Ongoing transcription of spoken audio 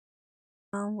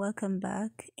Welcome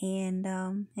back, and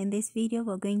in this video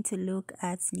we're going to look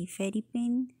at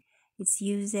nifedipine, its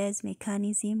uses,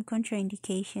 mechanism,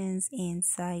 contraindications, and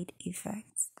side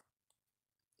effects.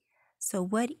 So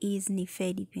what is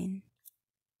nifedipine?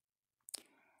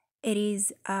 It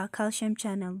is a calcium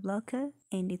channel blocker,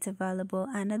 and it's available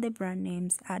under the brand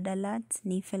names Adalat,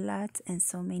 Nifelat, and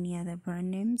so many other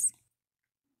brand names.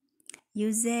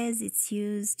 Uses: it's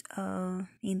used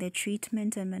in the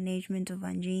treatment and management of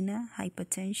angina,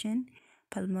 hypertension,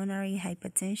 pulmonary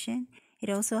hypertension. It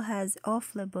also has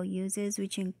off-label uses,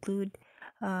 which include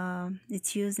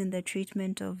its use in the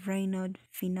treatment of Raynaud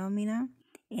phenomena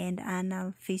and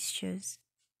anal fistures.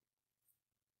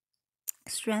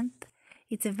 Strength: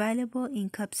 it's available in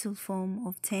capsule form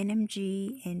of 10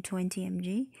 mg and 20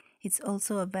 mg. It's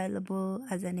also available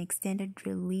as an extended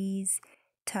release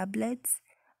tablets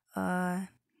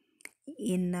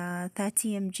in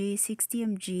 30 mg, 60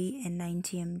 mg, and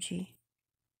 90 mg.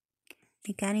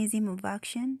 Mechanism of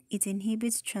action: it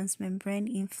inhibits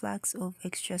transmembrane influx of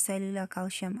extracellular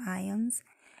calcium ions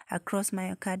across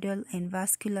myocardial and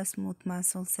vascular smooth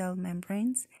muscle cell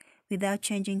membranes without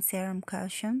changing serum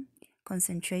calcium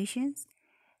concentrations,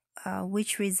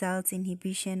 which results in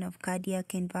inhibition of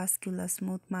cardiac and vascular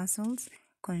smooth muscles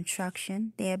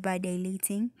contraction, thereby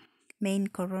dilating main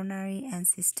coronary and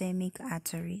systemic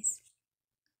arteries.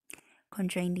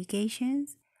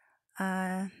 Contraindications: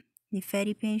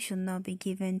 nifedipine should not be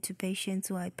given to patients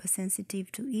who are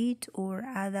hypersensitive to it or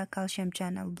other calcium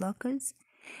channel blockers.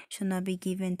 Should not be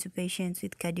given to patients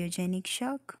with cardiogenic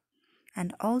shock,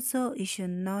 and also it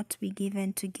should not be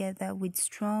given together with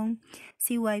strong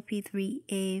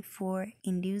CYP3A4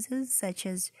 inducers such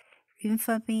as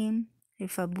rifampin,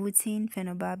 rifabutin,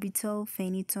 phenobarbital,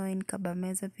 phenytoin,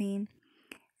 carbamazepine,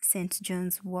 St.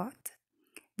 John's wort,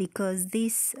 because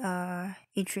this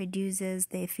it reduces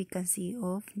the efficacy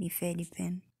of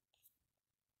nifedipine.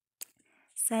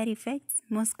 Side effects: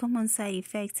 most common side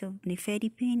effects of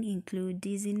nifedipine include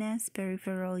dizziness,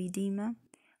 peripheral edema,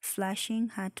 flushing,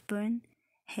 heartburn,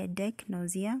 headache,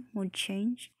 nausea, mood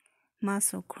change,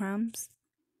 muscle cramps,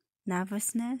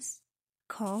 nervousness,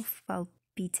 cough,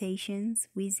 palpitations,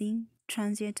 wheezing,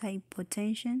 transient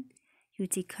hypotension,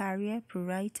 urticaria,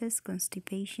 pruritus,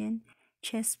 constipation,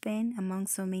 chest pain, among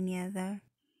so many other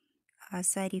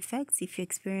side effects. If you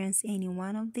experience any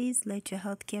one of these, let your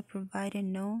healthcare provider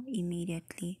know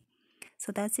immediately.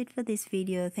 So that's it for this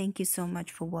video. Thank you so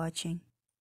much for watching.